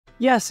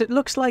Yes, it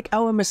looks like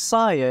our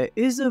Messiah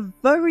is a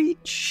very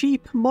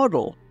cheap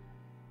model.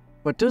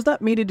 But does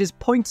that mean it is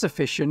points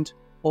efficient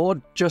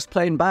or just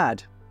plain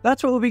bad?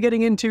 That's what we'll be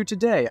getting into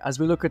today as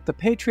we look at the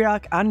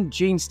Patriarch and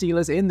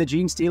Genestealers in the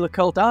Genestealer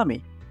Cult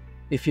army.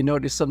 If you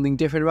notice something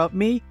different about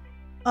me,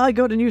 I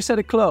got a new set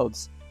of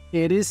clothes.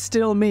 It is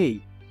still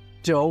me.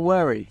 Don't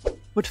worry.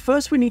 But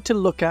first we need to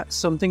look at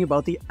something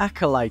about the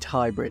Acolyte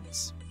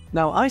hybrids.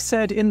 Now I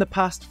said in the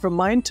past, from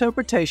my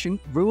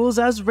interpretation, rules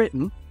as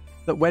written,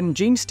 that when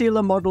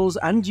Genestealer models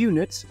and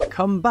units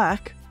come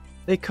back,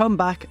 they come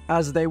back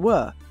as they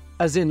were.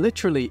 As in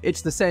literally,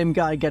 it's the same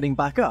guy getting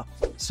back up.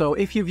 So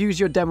if you've used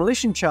your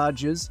demolition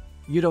charges,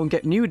 you don't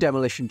get new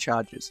demolition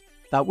charges.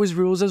 That was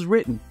rules as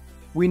written.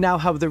 We now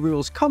have the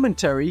rules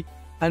commentary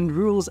and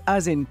rules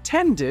as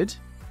intended.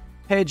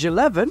 Page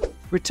 11,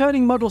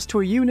 returning models to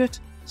a unit.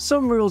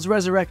 Some rules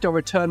resurrect or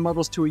return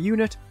models to a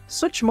unit.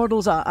 Such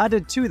models are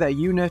added to their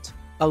unit,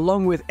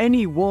 along with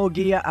any war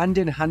gear and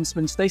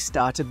enhancements they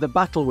started the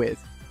battle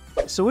with.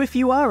 So if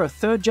you are a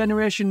third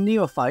generation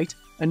neophyte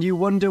and you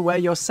wonder where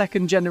your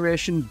second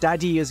generation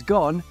daddy is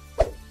gone,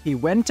 he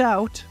went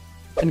out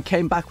and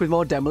came back with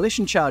more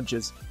demolition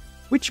charges,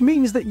 which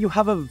means that you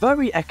have a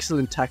very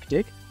excellent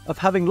tactic of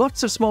having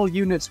lots of small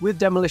units with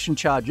demolition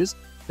charges.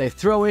 They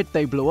throw it,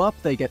 they blow up,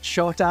 they get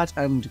shot at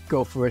and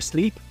go for a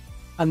sleep,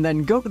 and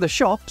then go to the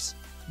shops,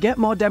 get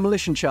more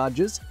demolition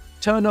charges,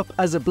 turn up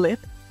as a blip,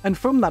 and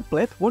from that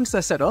blip, once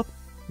they're set up,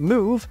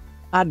 move,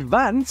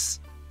 advance,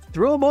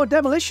 throw more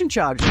demolition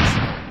charges,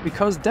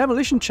 because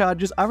demolition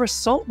charges are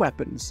assault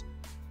weapons.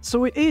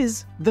 So it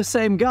is the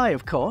same guy,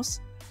 of course.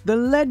 The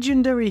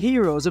legendary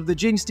heroes of the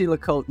Genestealer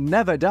Cult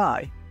never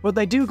die, but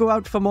they do go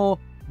out for more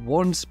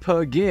once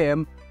per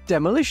game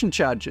demolition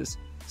charges.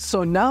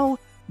 So now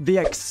the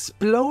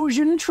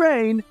explosion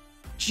train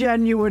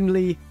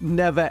genuinely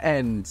never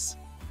ends.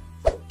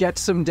 Get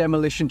some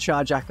demolition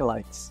charge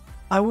acolytes.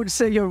 I would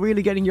say you're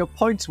really getting your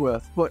points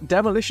worth, but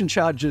demolition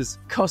charges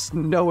cost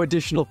no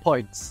additional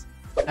points.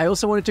 I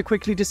also wanted to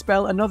quickly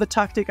dispel another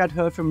tactic I'd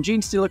heard from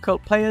Genestealer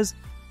Cult players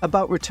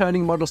about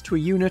returning models to a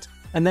unit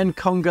and then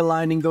conga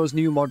lining those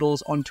new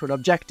models onto an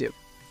objective.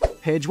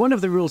 Page 1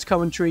 of the rules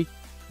commentary,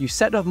 you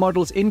set up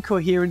models in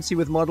coherency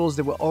with models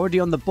that were already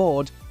on the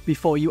board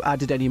before you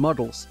added any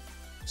models.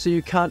 So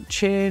you can't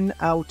chain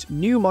out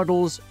new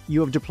models you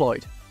have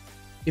deployed.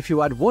 If you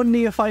had one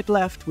neophyte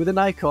left with an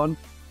icon,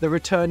 the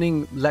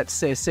returning, let's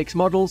say 6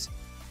 models,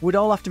 would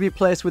all have to be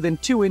placed within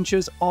 2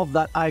 inches of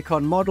that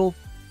icon model,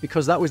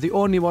 because that was the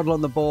only model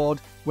on the board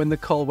when the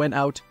call went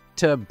out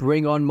to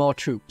bring on more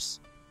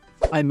troops.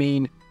 I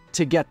mean,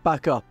 to get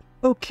back up.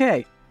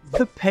 Okay,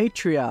 the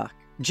Patriarch.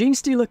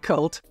 Genestealer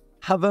Cult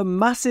have a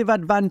massive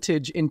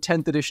advantage in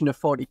 10th edition of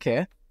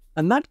 40k,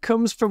 and that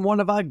comes from one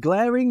of our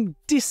glaring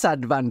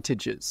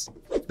disadvantages.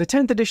 The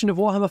 10th edition of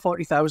Warhammer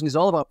 40,000 is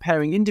all about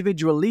pairing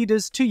individual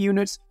leaders to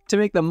units to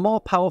make them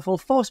more powerful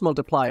force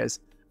multipliers,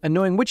 and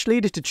knowing which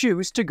leader to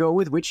choose to go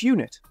with which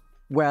unit.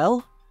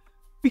 Well,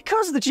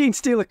 because the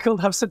Genestealer Cult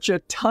have such a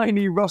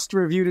tiny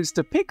roster of units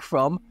to pick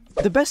from,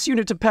 the best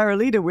unit to pair a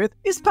leader with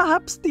is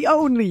perhaps the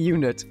only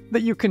unit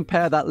that you can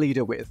pair that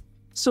leader with.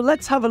 So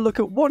let's have a look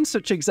at one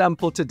such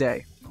example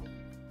today.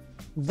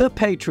 The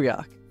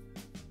Patriarch,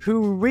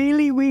 who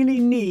really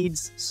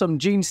needs some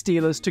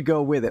Genestealers to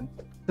go with him.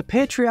 The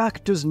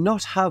Patriarch does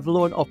not have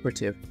lone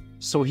operative,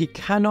 so he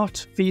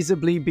cannot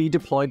feasibly be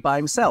deployed by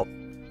himself.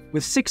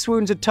 With 6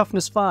 wounds and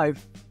toughness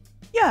 5,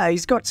 yeah,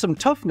 he's got some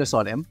toughness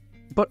on him,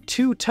 but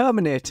 2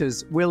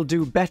 Terminators will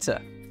do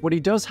better. What he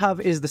does have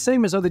is the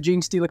same as other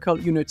Genestealer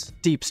Cult units,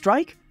 Deep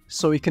Strike,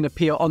 so he can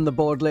appear on the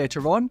board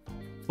later on,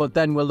 but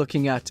then we're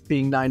looking at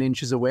being 9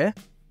 inches away.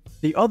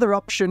 The other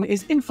option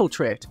is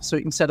Infiltrate, so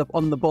you can set up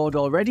on the board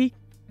already,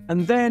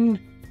 and then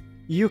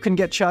you can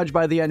get charged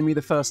by the enemy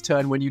the first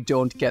turn when you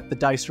don't get the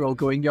dice roll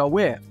going your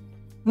way.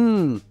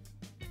 We'll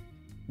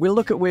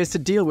look at ways to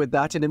deal with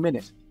that in a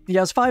minute. He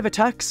has 5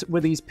 attacks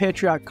with these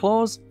Patriarch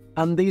Claws,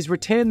 and these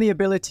retain the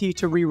ability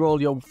to reroll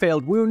your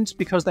failed wounds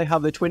because they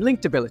have the Twin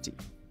Linked ability.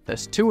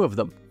 There's 2 of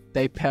them.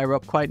 They pair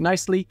up quite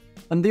nicely,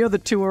 and the other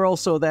 2 are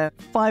also there.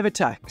 5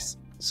 attacks,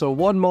 so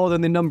 1 more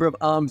than the number of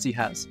arms he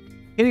has.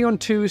 Hitting on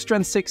 2,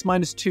 strength 6,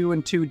 -2,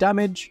 and 2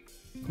 damage.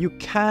 You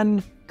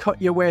can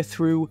cut your way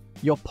through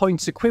your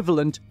points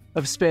equivalent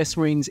of Space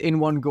Marines in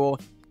one go,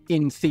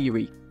 in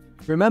theory.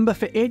 Remember,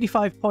 for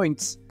 85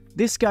 points,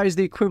 this guy is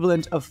the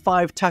equivalent of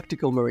 5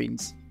 Tactical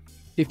Marines.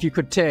 If you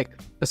could take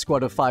a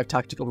squad of 5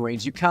 Tactical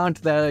Marines, you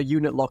can't, they're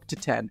unit locked to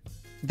 10.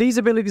 These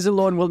abilities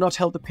alone will not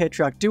help the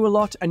Patriarch do a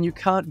lot, and you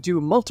can't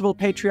do multiple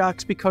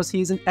Patriarchs because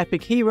he's an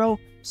epic hero,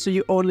 so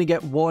you only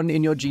get 1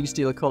 in your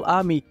Genestealer Cult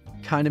army.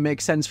 Kinda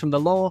makes sense from the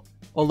lore,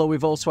 although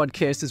we've also had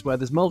cases where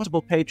there's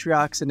multiple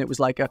Patriarchs and it was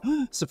like a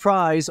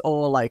surprise,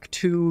 or like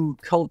 2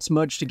 cults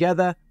merged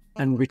together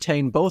and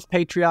retain both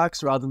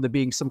Patriarchs rather than there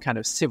being some kind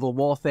of civil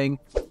war thing.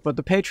 But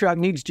the Patriarch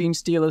needs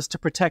Genestealers to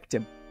protect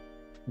him.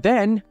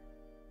 Then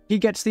he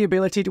gets the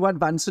ability to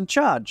advance and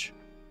charge,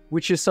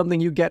 which is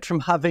something you get from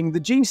having the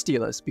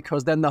Genestealers,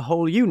 because then the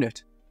whole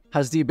unit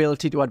has the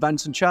ability to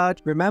advance and charge.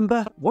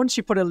 Remember, once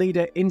you put a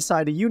leader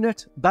inside a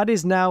unit, that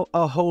is now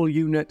a whole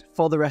unit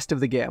for the rest of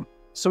the game.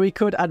 So he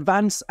could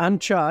advance and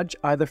charge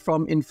either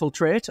from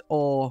infiltrate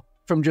or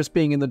from just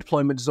being in the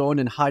deployment zone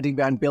and hiding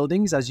behind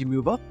buildings as you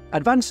move up.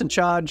 Advance and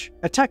charge,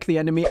 attack the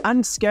enemy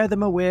and scare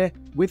them away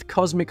with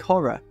Cosmic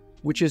Horror,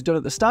 which is done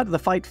at the start of the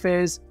fight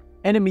phase.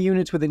 Enemy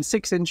units within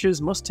 6 inches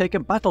must take a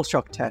battle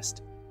shock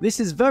test. This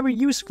is very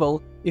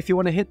useful if you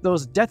want to hit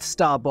those Death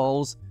Star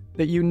balls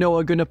that you know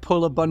are going to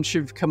pull a bunch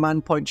of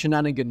command point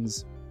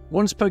shenanigans.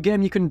 Once per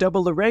game you can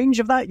double the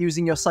range of that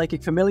using your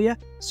Psychic Familiar,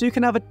 so you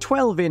can have a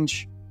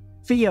 12-inch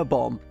Fear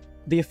Bomb.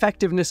 The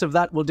effectiveness of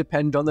that will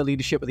depend on the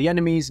leadership of the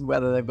enemies and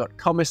whether they've got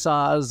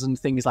commissars and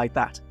things like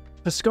that.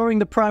 For scoring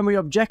the primary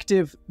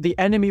objective, the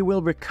enemy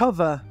will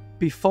recover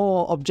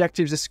before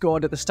objectives are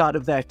scored at the start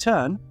of their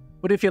turn,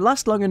 but if you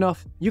last long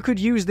enough, you could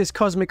use this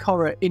Cosmic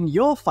Horror in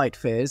your fight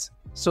phase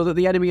so that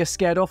the enemy are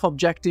scared off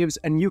objectives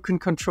and you can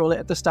control it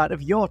at the start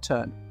of your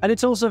turn. And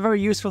it's also very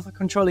useful for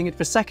controlling it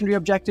for secondary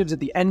objectives at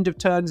the end of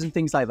turns and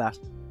things like that.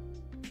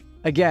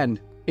 Again,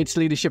 it's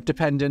leadership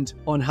dependent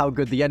on how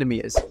good the enemy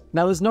is.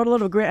 Now, there's not a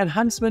lot of great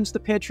enhancements the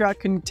Patriarch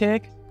can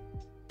take,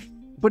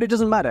 but it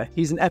doesn't matter.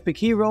 He's an epic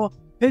hero.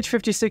 Page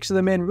 56 of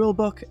the main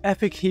rulebook,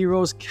 epic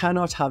heroes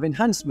cannot have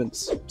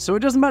enhancements. So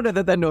it doesn't matter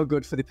that they're no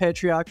good for the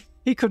Patriarch,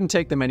 he couldn't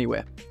take them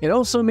anyway. It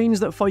also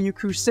means that for your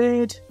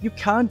Crusade, you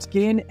can't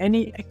gain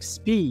any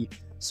XP.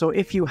 So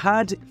if you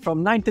had,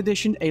 from 9th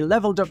edition, a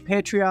leveled up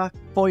Patriarch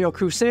for your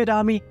Crusade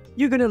army,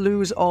 you're going to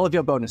lose all of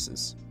your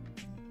bonuses.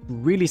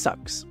 Really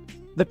sucks.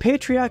 The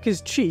Patriarch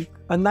is cheap,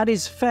 and that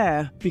is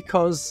fair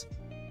because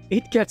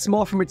it gets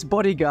more from its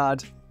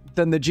bodyguard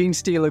than the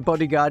Genestealer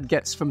bodyguard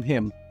gets from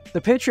him.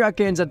 The Patriarch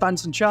gains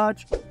advance and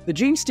charge. The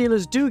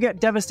Genestealers do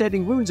get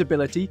devastating wounds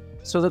ability,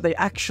 so that they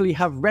actually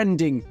have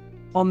rending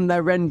on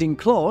their rending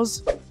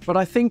claws, but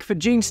I think for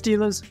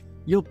Genestealers,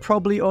 you'll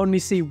probably only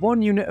see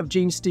one unit of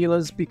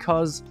Genestealers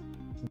because...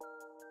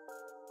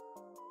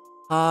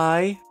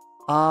 Hi,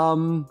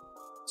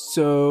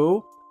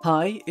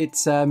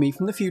 it's me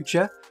from the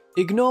future.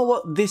 Ignore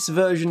what this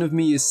version of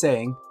me is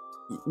saying.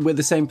 We're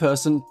the same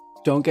person,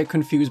 don't get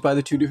confused by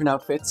the two different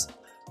outfits.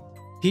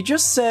 He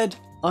just said,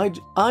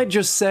 I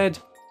just said,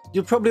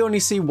 you'll probably only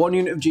see one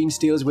unit of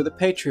Genestealers with a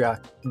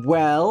Patriarch.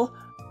 Well,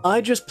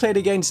 I just played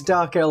against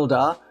Dark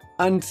Eldar,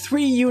 and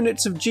 3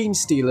 units of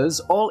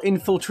Genestealers, all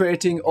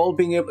infiltrating, all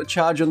being able to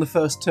charge on the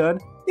first turn,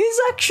 is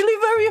actually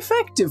very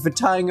effective for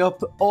tying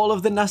up all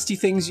of the nasty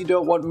things you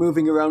don't want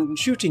moving around and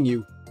shooting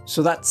you.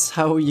 So that's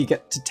how you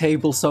get to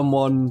table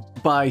someone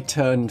by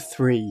turn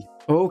 3.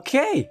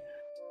 Okay.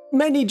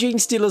 Many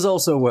Genestealers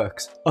also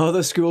works.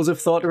 Other schools of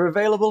thought are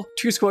available.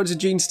 2 squads of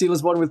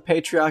Genestealers, 1 with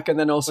Patriarch, and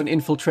then also an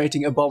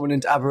infiltrating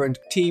abominant aberrant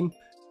team.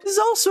 This is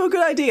also a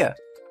good idea.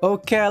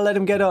 Okay, I'll let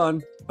him get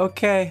on.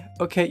 Okay,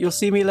 you'll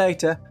see me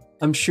later.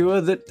 I'm sure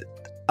that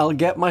I'll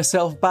get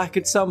myself back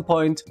at some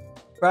point.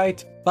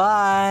 Right,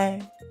 bye.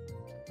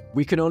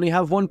 We can only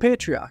have one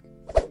Patriarch.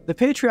 The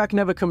Patriarch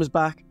never comes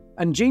back,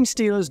 and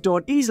Genestealers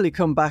don't easily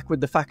come back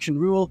with the faction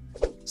rule,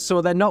 so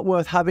they're not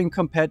worth having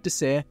compared to,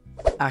 say,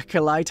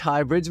 Acolyte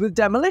hybrids with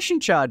demolition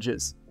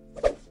charges.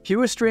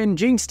 Pure strain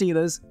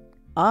Genestealers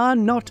are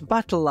not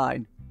battle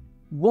line.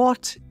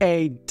 What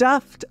a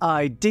daft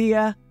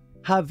idea,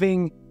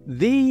 having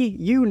the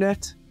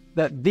unit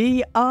that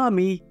the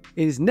army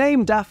is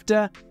named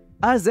after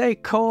as a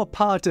core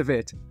part of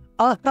it.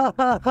 Ah ha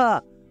ha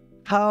ha!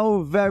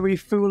 How very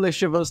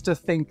foolish of us to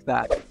think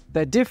that.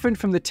 They're different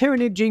from the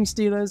Tyrannid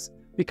Genestealers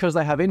because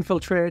they have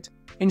Infiltrate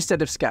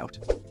instead of Scout.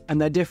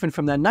 And they're different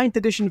from their 9th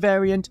edition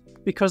variant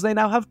because they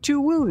now have 2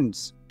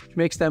 wounds, which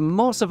makes them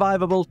more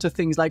survivable to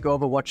things like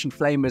Overwatch and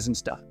Flamers and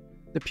stuff.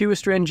 The Pure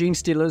Strain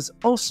Genestealers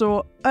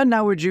also are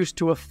now reduced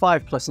to a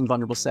 5+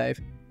 invulnerable save.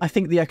 I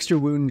think the extra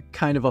wound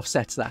kind of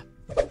offsets that.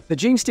 The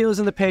Genestealers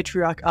and the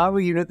Patriarch are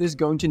a unit that is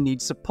going to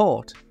need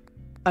support.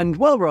 And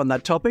while we're on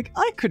that topic,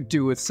 I could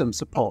do with some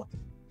support.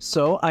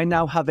 So I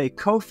now have a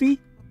Ko-fi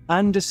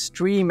and a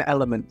Stream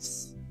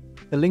Elements.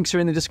 The links are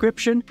in the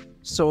description,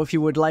 so if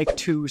you would like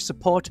to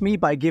support me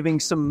by giving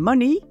some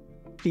money,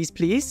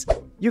 please,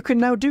 you can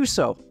now do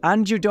so.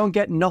 And you don't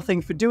get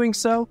nothing for doing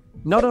so.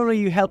 Not only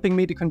are you helping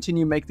me to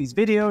continue make these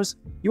videos,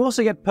 you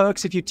also get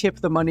perks if you tip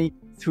the money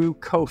through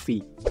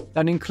Ko-fi.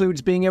 That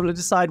includes being able to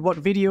decide what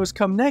videos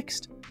come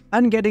next,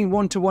 and getting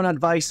one-to-one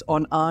advice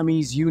on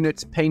armies,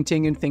 units,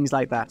 painting, and things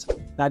like that.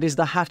 That is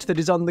the hat that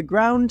is on the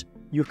ground.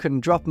 You can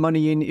drop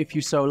money in if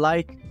you so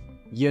like.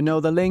 You know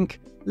the link.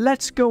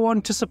 Let's go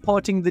on to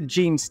supporting the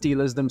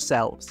Genestealers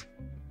themselves.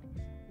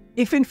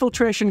 If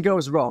infiltration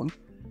goes wrong,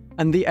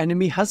 and the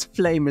enemy has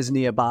Flamers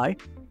nearby,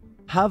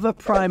 have a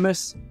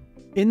Primus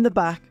in the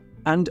back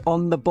and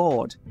on the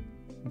board.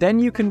 Then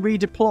you can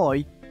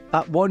redeploy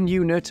that 1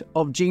 unit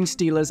of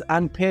Genestealers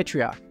and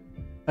Patriarch,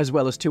 as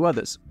well as 2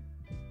 others.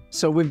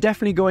 So we're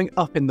definitely going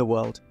up in the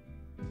world.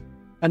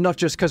 And not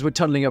just because we're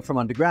tunneling up from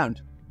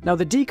underground. Now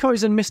the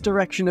decoys and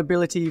misdirection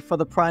ability for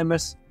the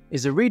Primus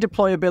is a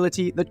redeploy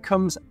ability that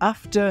comes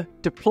after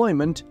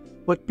deployment,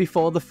 but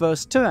before the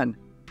first turn.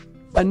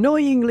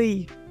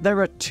 Annoyingly, there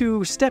are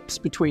 2 steps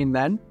between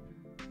then,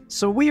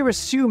 so we're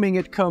assuming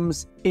it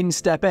comes in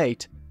step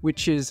 8,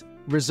 which is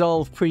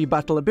resolve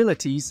pre-battle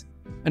abilities,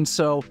 and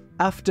so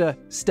after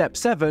step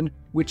 7,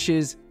 which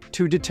is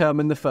to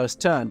determine the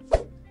first turn.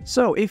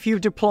 So if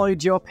you've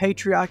deployed your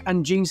Patriarch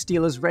and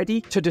Genestealers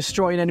ready to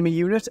destroy an enemy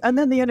unit, and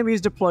then the enemy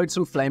has deployed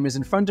some flamers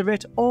in front of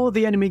it, or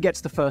the enemy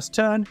gets the first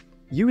turn,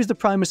 use the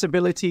Primus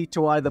ability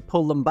to either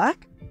pull them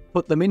back,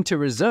 put them into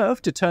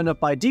reserve to turn up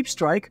by deep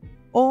strike,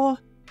 or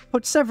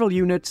put several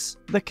units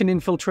that can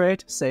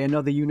infiltrate, say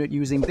another unit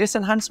using this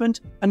enhancement,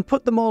 and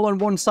put them all on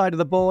one side of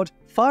the board,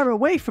 far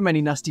away from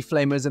any nasty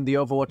flamers and the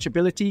Overwatch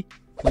ability.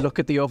 Look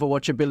at the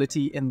Overwatch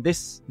ability in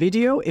this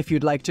video if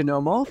you'd like to know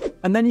more,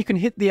 and then you can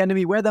hit the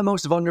enemy where they're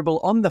most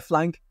vulnerable on the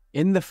flank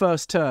in the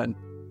first turn.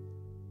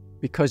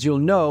 Because you'll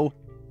know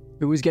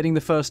who is getting the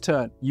first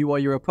turn, you or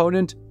your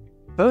opponent.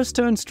 First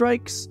turn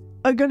strikes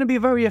are going to be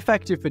very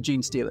effective for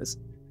Genestealers,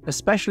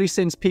 especially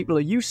since people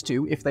are used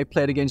to, if they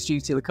played against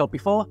Genestealer Cult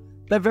before,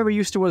 they're very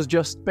used to us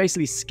just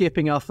basically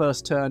skipping our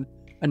first turn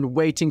and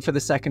waiting for the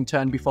second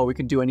turn before we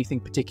can do anything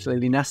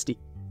particularly nasty.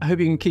 I hope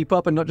you can keep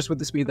up and not just with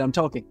the speed that I'm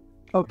talking.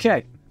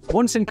 Okay,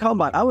 once in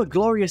combat, our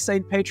glorious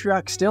Saint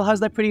Patriarch still has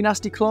their pretty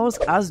nasty claws,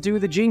 as do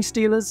the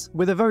Genestealers,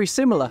 with a very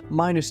similar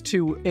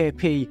 -2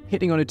 AP,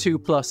 hitting on a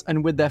 2+,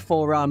 and with their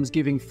forearms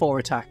giving 4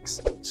 attacks.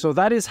 So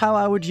that is how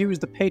I would use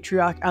the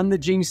Patriarch and the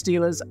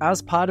Genestealers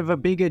as part of a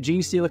bigger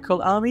Genestealer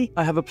Cult army.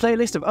 I have a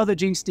playlist of other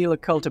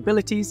Genestealer Cult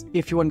abilities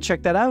if you want to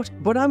check that out,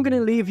 but I'm going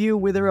to leave you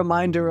with a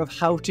reminder of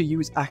how to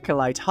use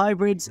Acolyte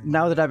hybrids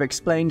now that I've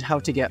explained how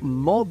to get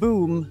more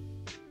boom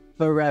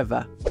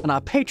forever. And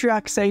our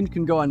Patriarch Saint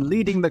can go on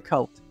leading the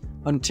cult.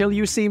 Until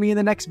you see me in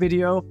the next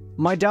video,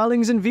 my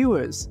darlings and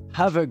viewers,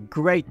 have a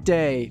great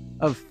day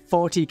of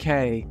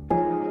 40k.